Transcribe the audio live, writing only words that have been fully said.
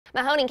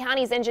Mahoning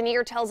County's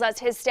engineer tells us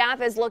his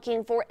staff is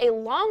looking for a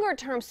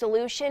longer-term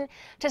solution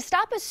to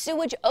stop a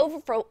sewage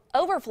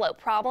overflow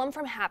problem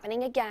from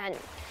happening again.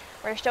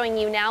 We're showing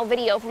you now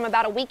video from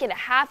about a week and a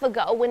half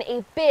ago when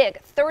a big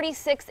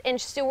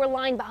 36-inch sewer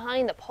line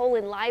behind the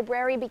Poland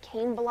Library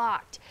became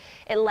blocked.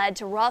 It led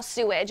to raw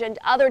sewage and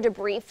other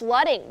debris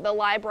flooding the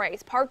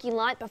library's parking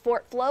lot before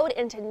it flowed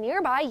into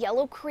nearby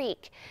Yellow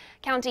Creek.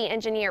 County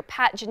engineer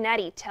Pat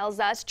Giannetti tells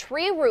us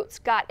tree roots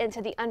got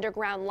into the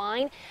underground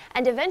line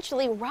and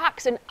eventually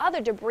rocks and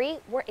other debris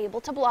were able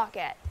to block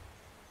it.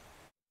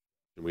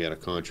 We had a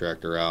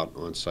contractor out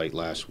on site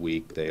last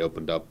week. They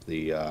opened up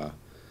the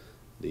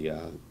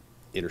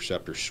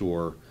interceptor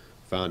sewer,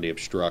 found the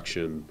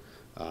obstruction,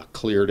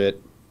 cleared it,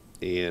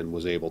 and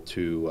was able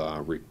to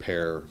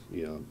repair,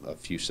 a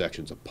few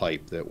sections of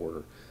pipe that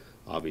were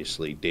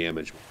obviously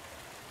damaged.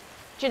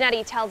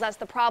 Giannetti tells us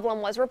the problem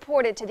was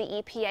reported to the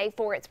EPA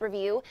for its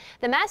review.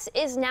 The mess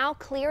is now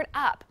cleared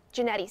up.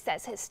 Giannetti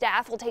says his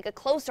staff will take a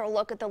closer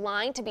look at the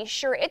line to be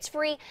sure it's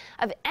free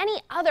of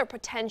any other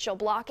potential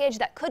blockage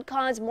that could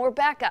cause more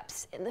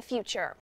backups in the future.